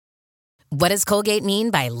What does Colgate mean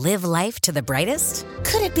by live life to the brightest?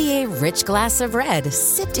 Could it be a rich glass of red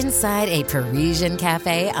sipped inside a Parisian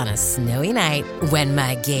cafe on a snowy night when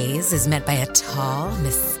my gaze is met by a tall,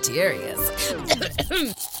 mysterious...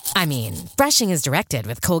 I mean, brushing is directed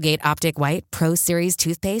with Colgate Optic White Pro Series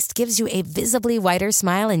toothpaste gives you a visibly whiter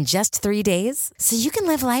smile in just 3 days, so you can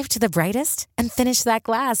live life to the brightest and finish that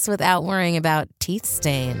glass without worrying about teeth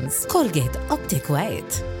stains. Colgate Optic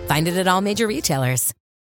White. Find it at all major retailers.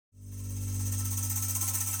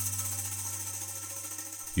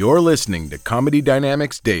 You're listening to Comedy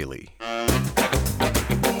Dynamics Daily.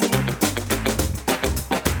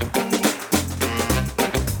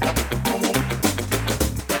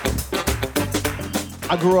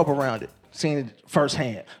 I grew up around it, seeing it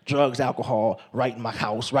firsthand. Drugs, alcohol, right in my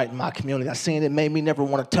house, right in my community. I seen it, made me never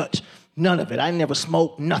want to touch none of it. I never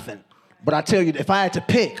smoked nothing. But I tell you, if I had to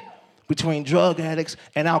pick between drug addicts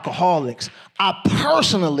and alcoholics, I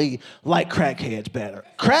personally like crackheads better.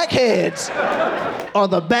 Crackheads are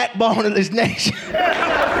the backbone of this nation.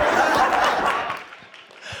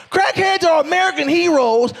 Crackheads are American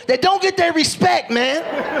heroes that don't get their respect, man.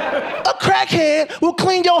 A crackhead will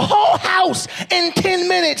clean your whole house in 10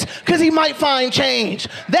 minutes because he might find change.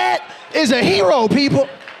 That is a hero, people.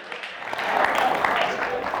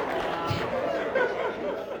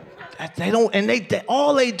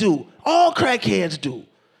 All crackheads do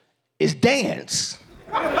is dance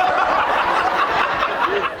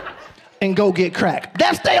and go get crack.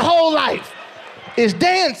 That's their whole life, is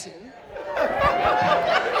dancing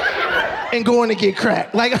and going to get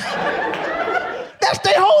crack. Like, that's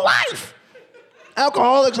their whole life.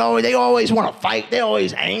 Alcoholics always want to fight. They're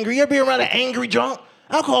always angry. You ever be around an angry drunk?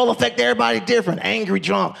 Alcohol affect everybody different. Angry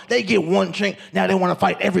drunk, they get one drink. Now they want to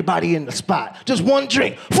fight everybody in the spot. Just one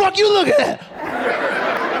drink. Fuck you, look at that.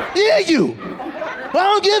 Yeah, you. I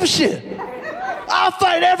don't give a shit. I'll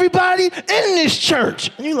fight everybody in this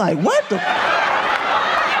church. And you're like, what the?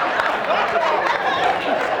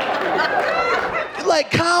 You're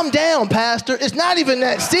like, calm down, pastor. It's not even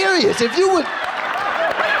that serious. If you would...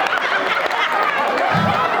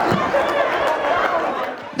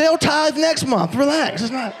 They'll tithe next month. Relax.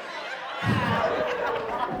 It's not.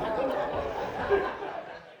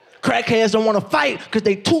 Crackheads don't want to fight because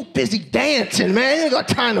they too busy dancing, man. You ain't got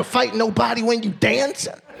time to fight nobody when you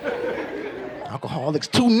dancing. Alcoholics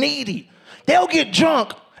too needy. They'll get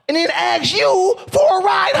drunk and then ask you for a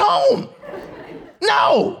ride home.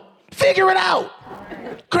 No, figure it out.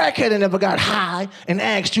 Crackhead never got high and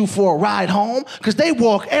asked you for a ride home because they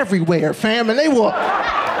walk everywhere, fam, and they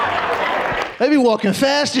be walking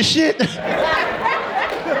fast as shit.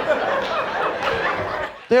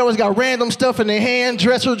 They always got random stuff in their hand,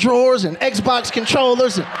 dresser drawers and Xbox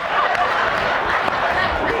controllers and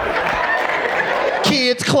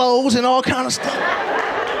kids' clothes and all kind of stuff.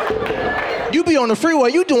 You be on the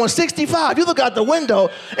freeway, you doing 65, you look out the window,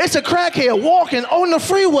 it's a crackhead walking on the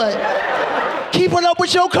freeway, keeping up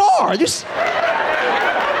with your car. You say,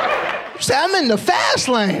 I'm in the fast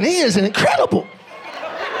lane. He is incredible.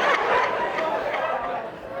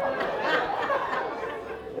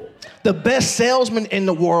 The best salesman in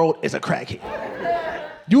the world is a crackhead.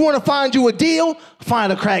 You want to find you a deal?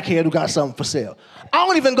 Find a crackhead who got something for sale. I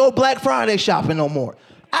don't even go Black Friday shopping no more.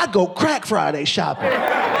 I go Crack Friday shopping.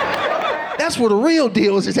 That's where the real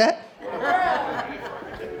deals is at.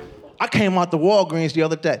 I came out the Walgreens the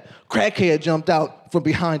other day. Crackhead jumped out from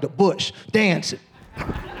behind a bush, dancing.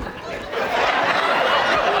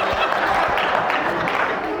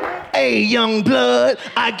 Hey, young blood,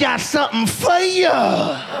 I got something for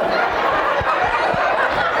ya.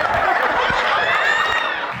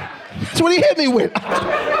 That's what he hit me with.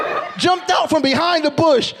 Jumped out from behind the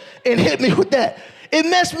bush and hit me with that. It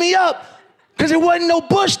messed me up because there wasn't no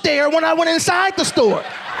bush there when I went inside the store.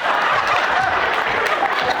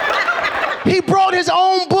 He brought his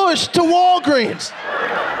own bush to Walgreens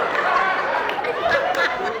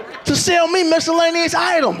to sell me miscellaneous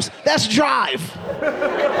items. That's drive.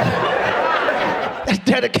 That's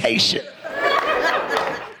dedication.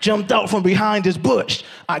 Jumped out from behind his bush.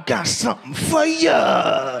 I got something for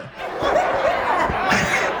ya.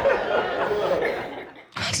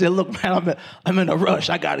 I said, look, man, I'm in a rush.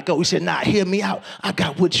 I gotta go. He said, nah, hear me out. I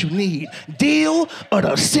got what you need. Deal of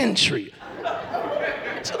the century.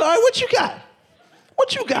 I said, all right, what you got?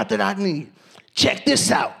 What you got that I need? Check this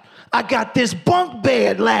out. I got this bunk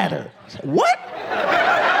bed ladder. I said, what?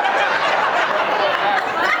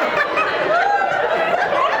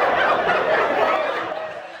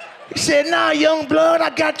 He said, nah, young blood, I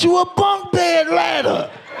got you a bunk bed ladder.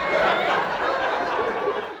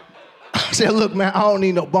 I said, look, man, I don't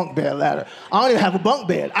need no bunk bed ladder. I don't even have a bunk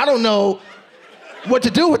bed. I don't know what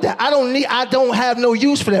to do with that. I don't have no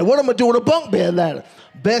use for that. What am I gonna do with a bunk bed ladder?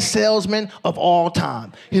 Best salesman of all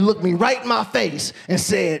time. He looked me right in my face and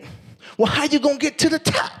said, well, how you gonna get to the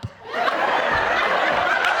top?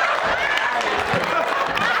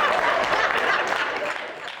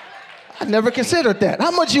 I never considered that.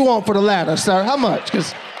 How much you want for the ladder, sir? How much?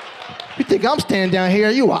 Because you think I'm standing down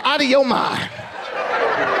here, you are out of your mind.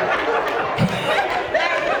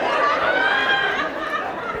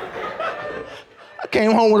 I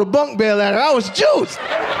came home with a bunk bed ladder. I was juiced.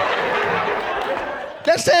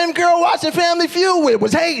 That same girl watching Family Feud with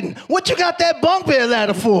was hating. What you got that bunk bed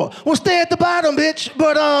ladder for? Well, stay at the bottom, bitch.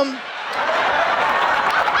 But,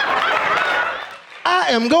 I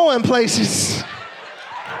am going places.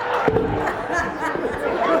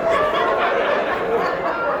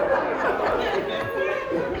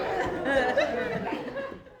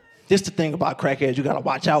 This is the thing about crackheads you gotta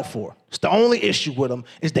watch out for. It's the only issue with them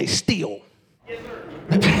is they steal. Yes, sir.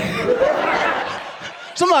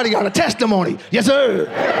 Somebody got a testimony. Yes, sir.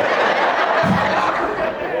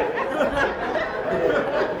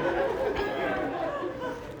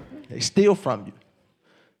 They steal from you.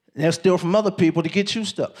 They'll steal from other people to get you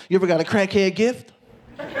stuff. You ever got a crackhead gift?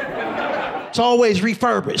 It's always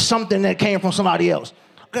refurbished, something that came from somebody else.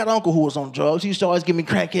 I got an uncle who was on drugs. He used to always give me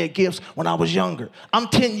crackhead gifts when I was younger. I'm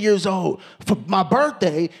 10 years old. For my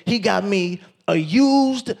birthday, he got me a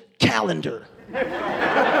used calendar.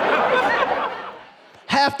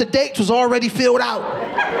 Half the dates was already filled out.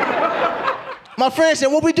 My friend said,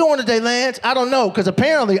 what we doing today, Lance? I don't know, because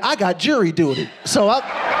apparently I got jury duty. So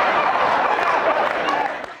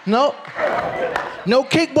no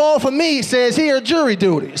kickball for me, says here, jury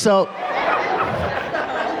duty. So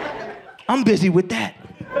I'm busy with that.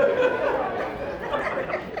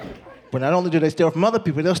 But not only do they steal from other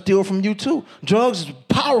people, they'll steal from you too. Drugs is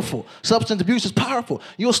powerful. Substance abuse is powerful.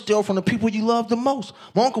 You'll steal from the people you love the most.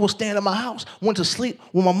 My uncle was staying at my house, went to sleep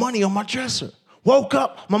with my money on my dresser. Woke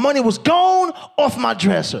up, my money was gone off my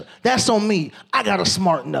dresser. That's on me. I gotta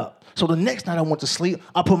smarten up. So the next night I went to sleep,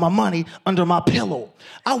 I put my money under my pillow.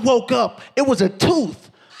 I woke up, it was a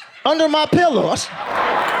tooth under my pillow.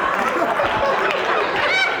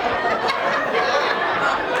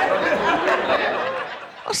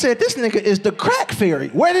 I said, this nigga is the crack fairy.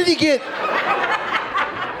 Where did he get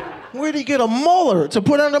a molar to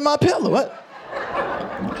put under my pillow? What?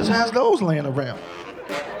 Just has those laying around.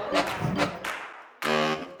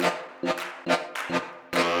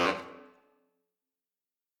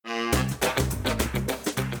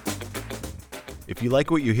 If you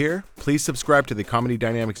like what you hear, please subscribe to the Comedy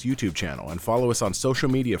Dynamics YouTube channel and follow us on social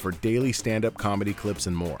media for daily stand-up comedy clips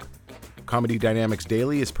and more. Comedy Dynamics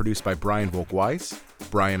Daily is produced by Brian Volk-Weiss,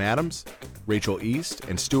 Brian Adams, Rachel East,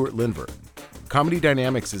 and Stuart Lindver. Comedy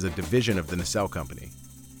Dynamics is a division of the Nacelle Company.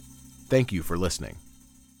 Thank you for listening.